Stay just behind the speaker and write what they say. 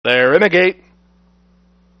They're in the gate.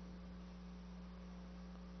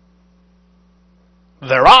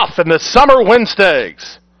 They're off in the Summer Wind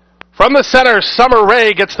Stakes. From the center, Summer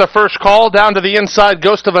Rae gets the first call. Down to the inside,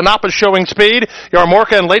 Ghost of Anapa showing speed.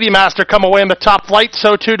 Yarmorka and Lady Master come away in the top flight.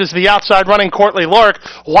 So too does the outside running Courtly Lark.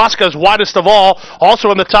 Waska's widest of all. Also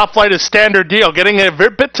in the top flight is Standard Deal. Getting a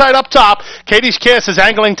bit tight up top. Katie's Kiss is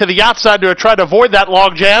angling to the outside to try to avoid that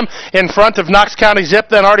log jam. In front of Knox County Zip,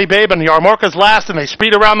 then Artie Babe, and Yarmorka's last, and they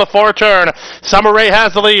speed around the far turn. Summer Rae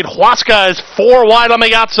has the lead. Waska is 4 wide on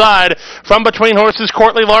the outside. From between horses,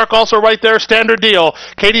 Courtly Lark also right there, Standard Deal.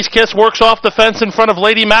 Katie's Kiss works off the fence in front of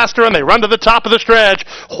Lady Master, and they run to the top of the stretch.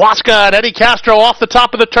 Waska and Eddie Castro off the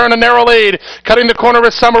top of the turn, a narrow lead. Cutting the corner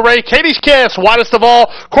is Summer Rae. Katie's Kiss, widest of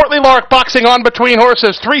all. Courtly Lark boxing on between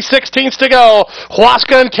horses. 3/16 to go.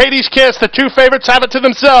 Waska and Katie's Kiss, the two favorites, have it to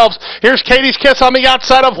themselves. Here's Katie's Kiss on the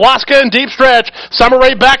outside of Waska in deep stretch. Summer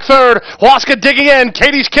Rae back third. Waska digging in.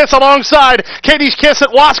 Katie's Kiss alongside. Katie's Kiss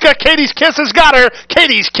at Waska. Katie's Kiss has got her.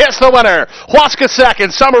 Katie's Kiss the winner. Waska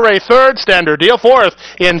second. Summer Rae third. Standard Deal fourth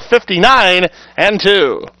in 59 and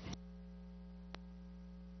 2.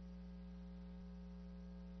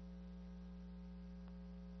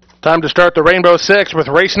 Time to start the Rainbow Six with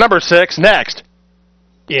race number 6 next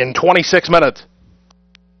in 26 minutes.